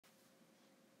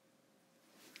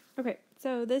Okay,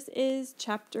 so this is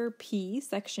chapter P,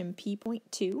 section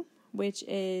P.2, which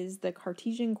is the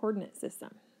Cartesian coordinate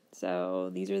system. So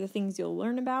these are the things you'll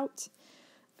learn about: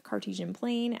 Cartesian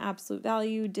plane, absolute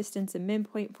value, distance and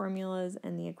midpoint formulas,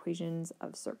 and the equations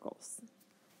of circles.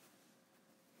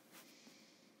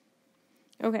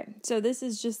 Okay, so this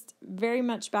is just very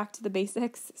much back to the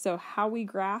basics. So how we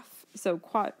graph, so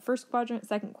first quadrant,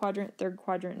 second quadrant, third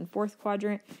quadrant, and fourth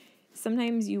quadrant.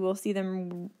 Sometimes you will see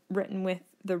them written with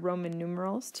the Roman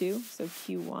numerals too. So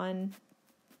Q1,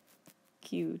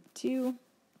 Q2,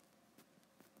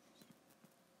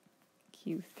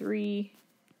 Q3,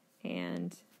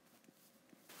 and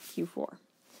Q4.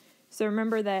 So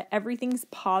remember that everything's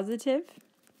positive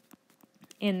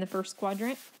in the first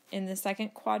quadrant. In the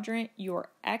second quadrant, your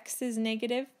X is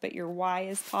negative, but your Y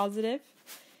is positive.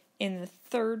 In the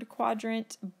third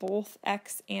quadrant, both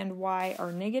X and Y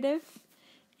are negative.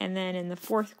 And then in the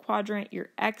fourth quadrant, your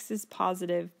X is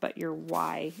positive, but your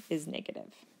Y is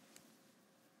negative.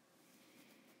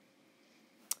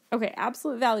 Okay,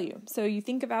 absolute value. So you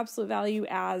think of absolute value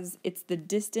as it's the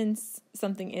distance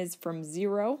something is from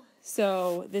 0.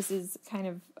 So this is kind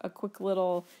of a quick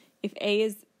little, if A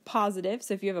is positive,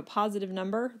 so if you have a positive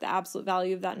number, the absolute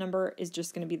value of that number is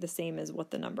just going to be the same as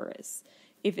what the number is.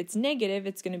 If it's negative,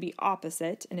 it's going to be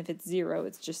opposite, and if it's 0,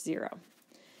 it's just 0.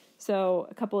 So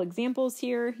a couple examples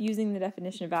here using the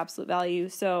definition of absolute value.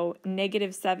 So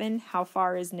 -7, how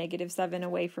far is -7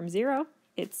 away from 0?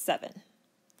 It's 7.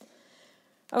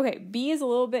 Okay, B is a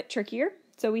little bit trickier.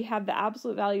 So we have the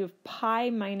absolute value of pi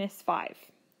minus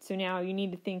 5. So now you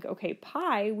need to think, okay,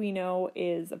 pi we know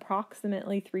is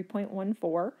approximately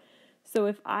 3.14. So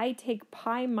if I take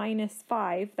pi minus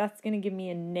 5, that's going to give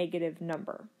me a negative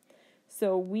number.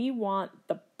 So we want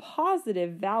the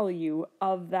positive value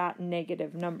of that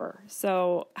negative number.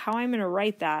 So how I'm going to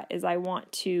write that is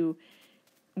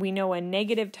we know a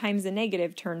negative times a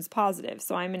negative turns positive.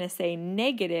 So I'm going to say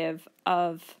negative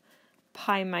of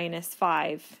pi minus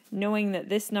 5, knowing that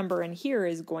this number in here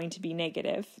is going to be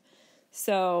negative.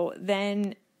 So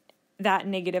then that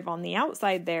negative on the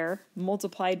outside there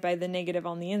multiplied by the negative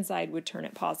on the inside would turn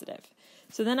it positive.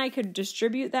 So then I could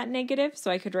distribute that negative.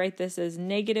 So I could write this as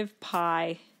negative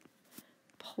pi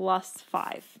plus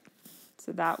 5.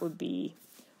 So that would be,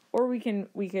 or we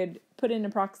could put in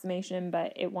approximation,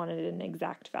 but it wanted an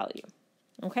exact value.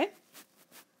 Okay?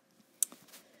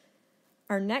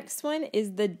 Our next one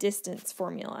is the distance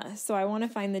formula. So I want to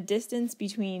find the distance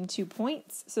between 2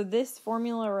 points. So this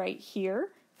formula right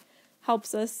here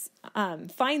helps us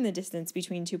find the distance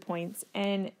between 2 points,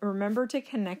 and remember to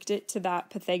connect it to that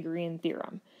Pythagorean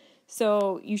theorem.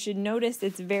 So you should notice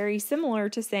it's very similar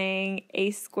to saying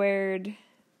a squared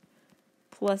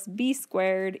plus b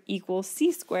squared equals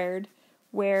c squared,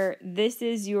 where this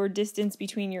is your distance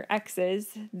between your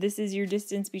x's, this is your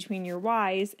distance between your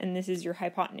y's, and this is your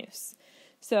hypotenuse.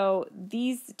 So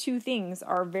these two things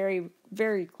are very,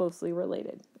 very closely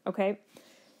related, okay?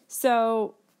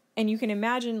 So, and you can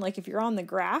imagine, like, if you're on the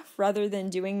graph, rather than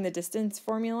doing the distance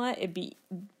formula, it'd be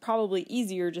probably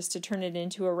easier just to turn it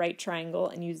into a right triangle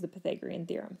and use the Pythagorean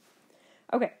theorem.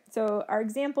 Okay, so our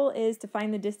example is to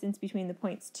find the distance between the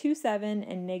points 2, 7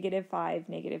 and -5,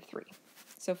 -3.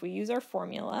 So if we use our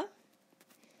formula,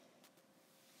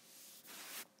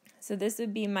 so this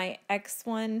would be my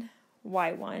x1,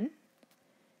 y1,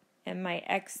 and my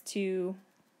x2,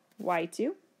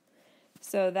 y2.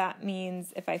 So that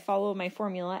means if I follow my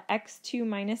formula, x2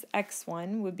 minus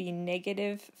x1 would be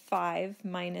 -5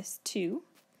 minus 2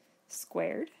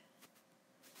 squared,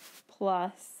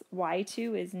 plus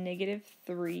y2 is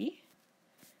 -3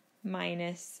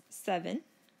 minus 7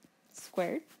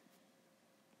 squared.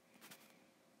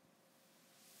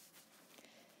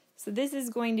 So this is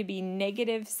going to be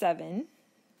 -7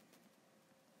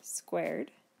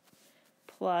 squared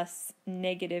plus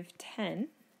 -10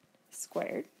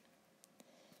 squared.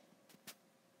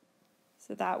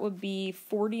 So that would be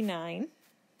 49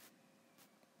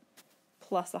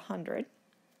 plus 100,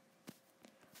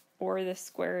 or the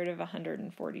square root of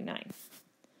 149.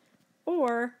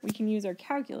 Or we can use our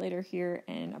calculator here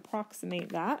and approximate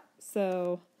that.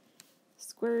 So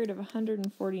square root of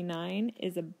 149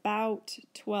 is about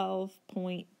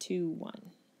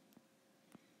 12.21.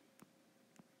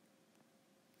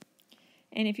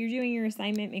 And if you're doing your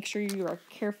assignment, make sure you are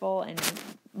careful and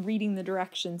reading the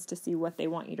directions to see what they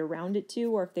want you to round it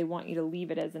to, or if they want you to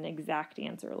leave it as an exact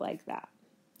answer like that.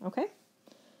 Okay?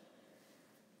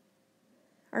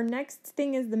 Our next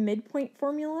thing is the midpoint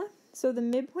formula. So the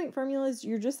midpoint formula is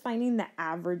you're just finding the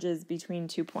averages between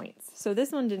 2 points. So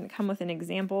this one didn't come with an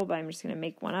example, but I'm just going to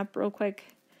make one up real quick.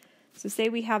 So say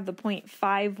we have the point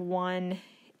 5, 1,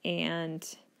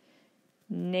 and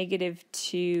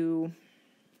 -2,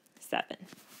 7.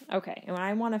 Okay, and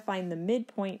I want to find the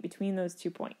midpoint between those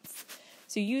 2 points.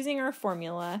 So using our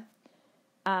formula,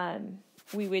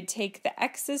 we would take the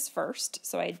x's first.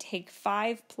 So I'd take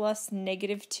 5 plus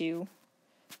 -2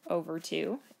 over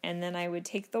 2. And then I would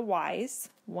take the y's,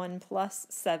 1 plus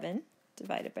 7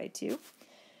 divided by 2.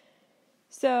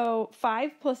 So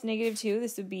 5 plus -2,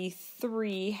 this would be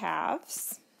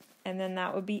 3/2. And then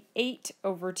that would be 8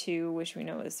 over 2, which we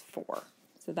know is 4.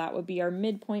 So that would be our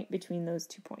midpoint between those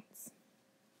 2 points.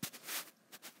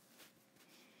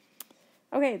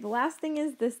 Okay, the last thing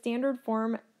is the standard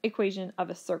form equation of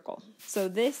a circle. So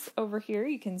this over here,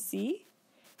 you can see,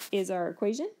 is our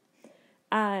equation.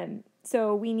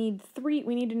 So we need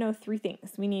to know 3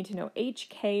 things. We need to know h,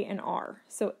 k, and r.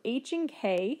 So h and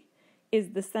k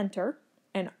is the center,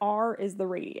 and r is the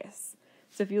radius.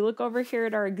 So if you look over here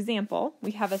at our example,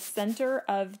 we have a center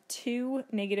of 2,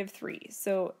 -3.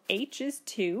 So h is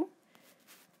 2,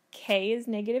 k is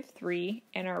 -3,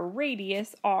 and our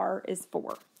radius, r, is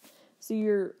 4. So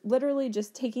you're literally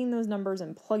just taking those numbers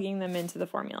and plugging them into the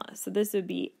formula. So this would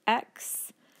be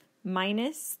x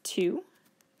minus 2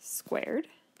 squared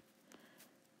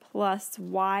plus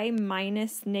y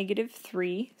minus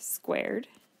 -3 squared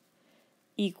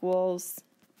equals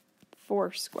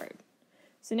 4 squared.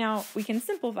 So now we can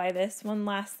simplify this one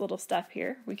last little step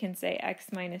here. We can say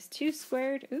x minus 2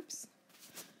 squared,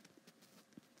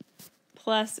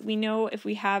 plus we know if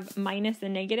we have minus a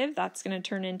negative, that's going to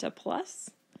turn into plus.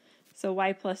 So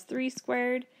y plus 3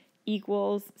 squared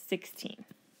equals 16.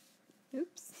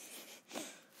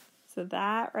 So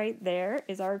that right there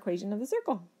is our equation of the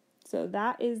circle. So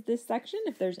that is this section.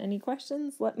 If there's any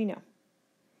questions, let me know.